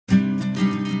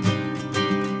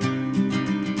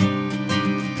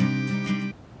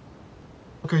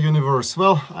soccer universe.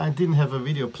 Well, I didn't have a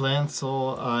video planned,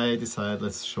 so I decided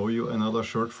let's show you another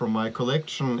shirt from my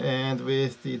collection. And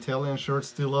with the Italian shirt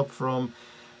still up from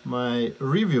my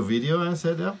review video, I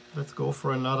said, yeah, let's go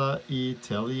for another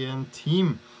Italian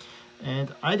team.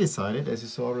 And I decided, as you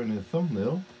saw already in the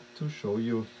thumbnail, to show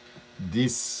you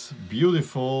this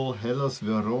beautiful Hellas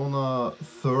Verona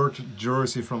third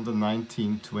jersey from the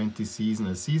 1920 season.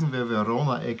 A season where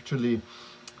Verona actually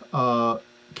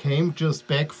came just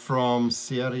back from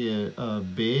Serie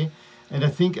B, and I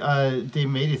think they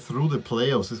made it through the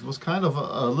playoffs. It was kind of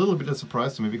a little bit of a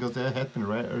surprise to me because they had been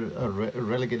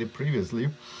relegated previously.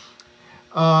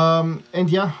 And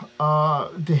yeah,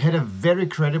 they had a very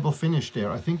credible finish there.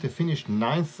 I think they finished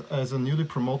 9th as a newly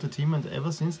promoted team, and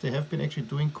ever since they have been actually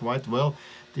doing quite well.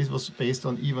 This was based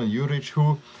on Ivan Juric,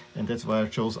 who, and that's why I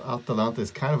chose Atalanta,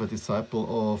 is kind of a disciple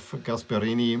of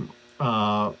Gasperini.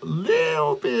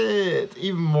 Little bit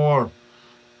even more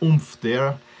oomph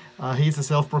there. He's a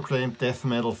self-proclaimed death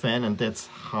metal fan, and that's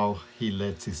how he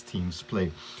lets his teams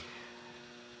play.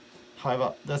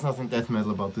 However, there's nothing death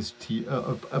metal about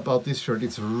this shirt.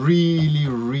 It's really,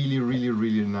 really, really,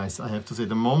 really nice, I have to say.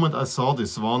 The moment I saw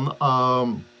this one,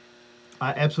 I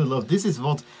absolutely love. This is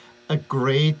what a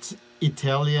great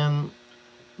Italian,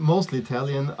 mostly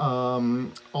Italian,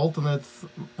 alternate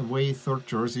way third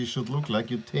jersey should look like.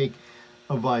 You take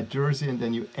a white jersey and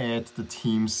then you add the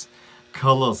team's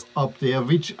colors up there,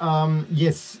 which,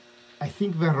 yes, I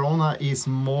think Verona is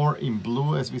more in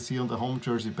blue, as we see on the home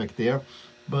jersey back there.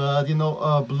 But you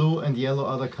know, blue and yellow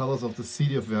are the colors of the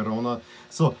city of Verona,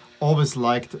 so always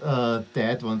liked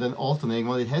that one. Then alternating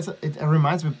one, it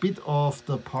reminds me a bit of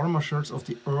the Parma shirts of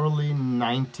the early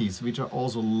 90s, which I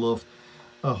also loved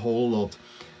a whole lot.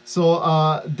 So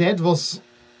that was,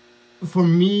 for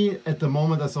me, at the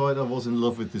moment I saw it, I was in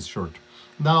love with this shirt.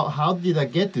 Now, how did I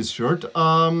get this shirt?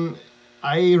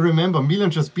 I remember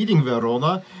Milan just beating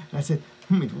Verona, and I said,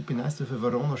 it would be nice to have a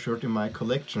Verona shirt in my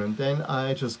collection. And then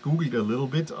I just googled a little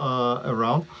bit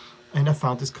around, and I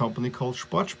found this company called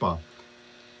Sportspar.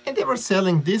 And they were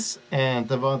selling this and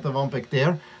the one back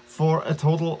there for a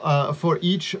total, for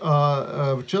each,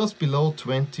 just below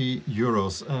 20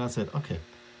 euros. And I said, okay,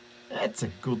 that's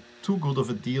too good of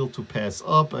a deal to pass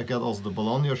up. I got also the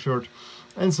Bologna shirt.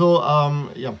 And so,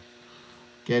 yeah,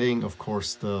 getting, of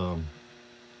course, the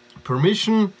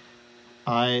permission,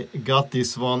 I got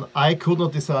this one. I could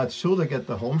not decide, should I get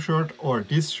the home shirt or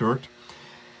this shirt.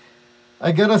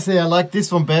 I gotta say I like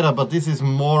this one better, but this is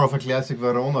more of a classic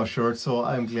Verona shirt, so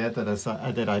I'm glad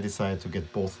that I decided to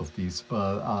get both of these.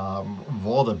 But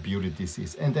what a beauty this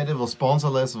is. And that it was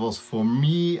sponsorless was, for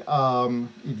me,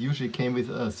 it usually came with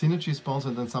a Synergy sponsor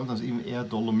and then sometimes even Air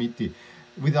Dolomiti.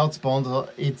 Without sponsor,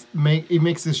 it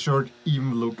makes this shirt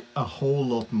even look a whole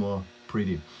lot more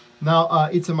pretty. Now,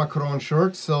 it's a Macron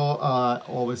shirt, so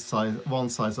always one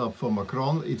size up for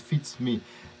Macron. It fits me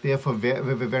therefore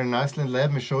very nicely, and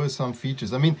let me show you some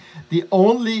features. I mean, the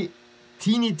only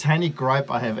teeny tiny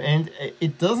gripe I have, and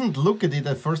it doesn't look at it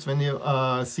at first when you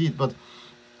see it, but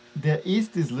there is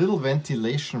this little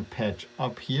ventilation patch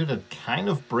up here that kind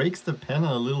of breaks the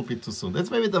panel a little bit too soon.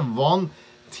 That's maybe the one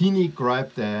teeny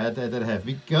gripe that I have.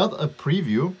 We got a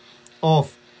preview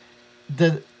of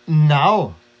the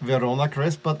now Verona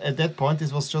crest, but at that point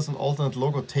this was just an alternate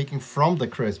logo taken from the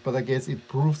crest, but I guess it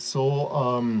proved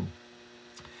so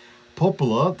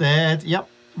popular that, yeah,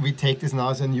 we take this now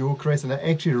as a new crest, and I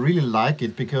actually really like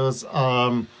it because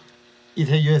it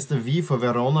has the V for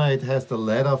Verona, it has the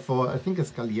letter for, I think, a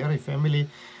Scaglieri family,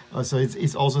 so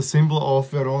it's also a symbol of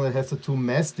Verona. It has the two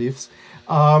mastiffs,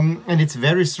 and it's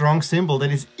very strong symbol that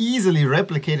is easily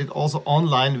replicated also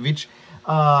online, which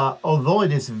although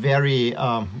it is very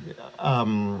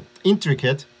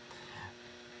intricate,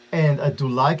 and I do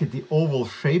like it, the oval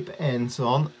shape and so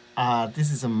on,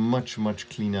 this is a much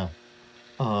cleaner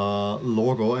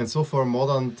logo, and so for a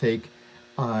modern take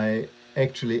I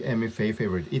actually am a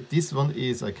favorite. This one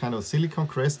is a kind of silicone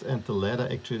crest, and the leather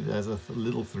actually has a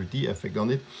little 3D effect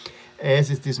on it, as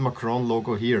is this Macron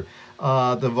logo here.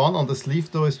 The one on the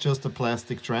sleeve though is just a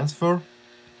plastic transfer.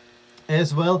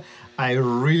 As well, I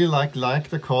really like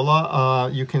the color.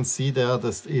 You can see there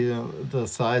the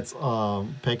sides are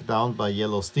packed down by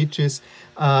yellow stitches,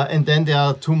 and then there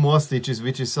are two more stitches,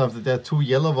 which is something. There are two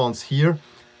yellow ones here,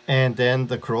 and then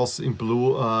the cross in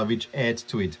blue, which add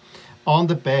to it. On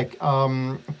the back,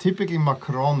 typically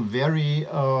Macron, very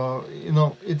you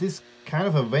know, it is kind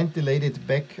of a ventilated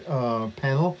back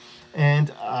panel,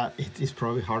 and it is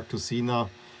probably hard to see now.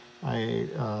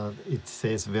 It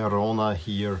says Verona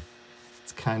here.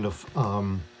 Kind of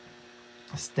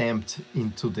stamped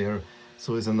into there,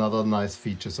 So it's another nice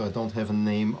feature. So I don't have a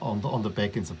name on the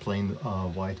back. It's a plain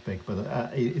white back, but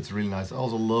it's really nice. I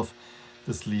also love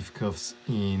the sleeve cuffs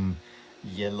in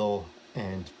yellow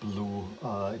and blue.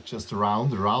 Just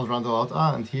round out.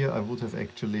 And here I would have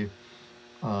actually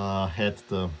had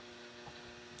the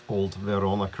old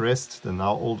Verona crest, the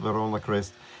now old Verona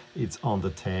crest. It's on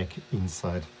the tag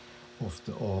inside of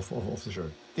the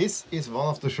shirt. This is one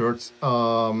of the shirts.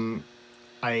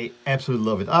 I absolutely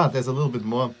love it. There's a little bit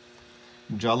more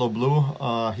Giallo blue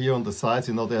here on the sides.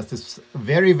 You know, there's this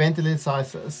very ventilated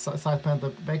side panel. The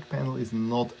back panel is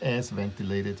not as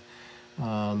ventilated.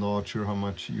 Not sure how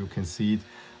much you can see it,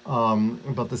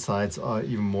 but the sides are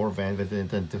even more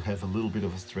ventilated, and to have a little bit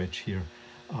of a stretch here.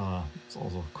 It's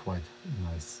also quite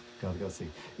nice. Gotta say,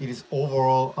 it is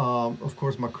overall, of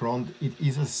course, Macron. It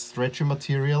is a stretchy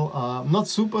material, not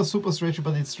super stretchy,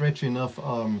 but it's stretchy enough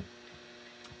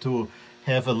to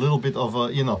have a little bit of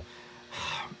a, you know,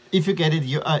 if you get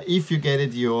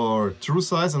it your true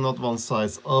size and not one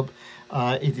size up,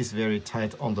 it is very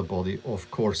tight on the body, of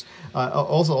course.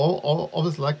 Also,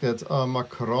 always like that.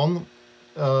 Macron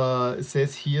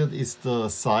says here is the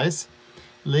size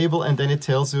label, and then it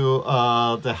tells you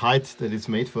the height that it's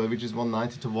made for, which is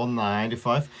 190 to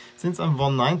 195. Since I'm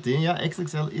 190, yeah,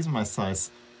 XXL is my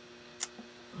size.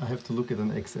 I have to look at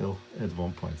an XL at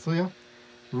one point. So yeah,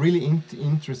 really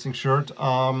interesting shirt.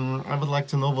 I would like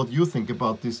to know what you think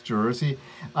about this jersey.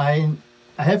 I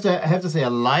have to say I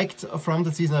liked from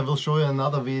the season. I will show you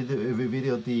another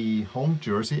video the home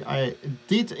jersey. I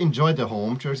did enjoy the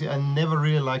home jersey. I never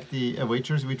really liked the away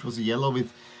jersey, which was yellow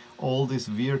with all these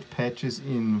weird patches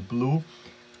in blue.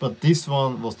 But this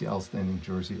one was the outstanding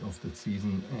jersey of the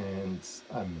season, and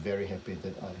I'm very happy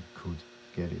that I could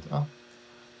get it.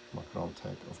 Macron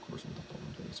tag, of course, on the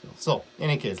bottom there as well. So, in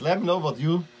any case, let me know what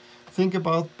you think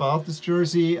about this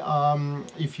jersey.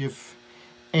 If you've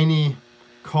any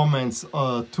comments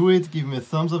to it, give me a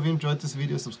thumbs up if you enjoyed this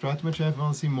video, subscribe to my channel if you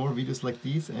want to see more videos like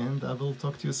these, and I will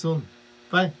talk to you soon.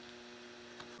 Bye!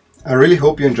 I really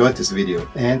hope you enjoyed this video,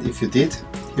 and if you did,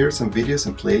 here are some videos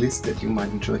and playlists that you might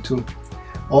enjoy too.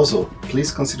 Also,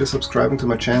 please consider subscribing to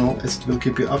my channel, as it will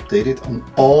keep you updated on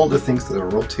all the things that are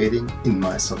rotating in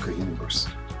my soccer universe.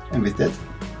 And with that,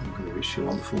 I'm going to wish you a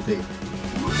wonderful day.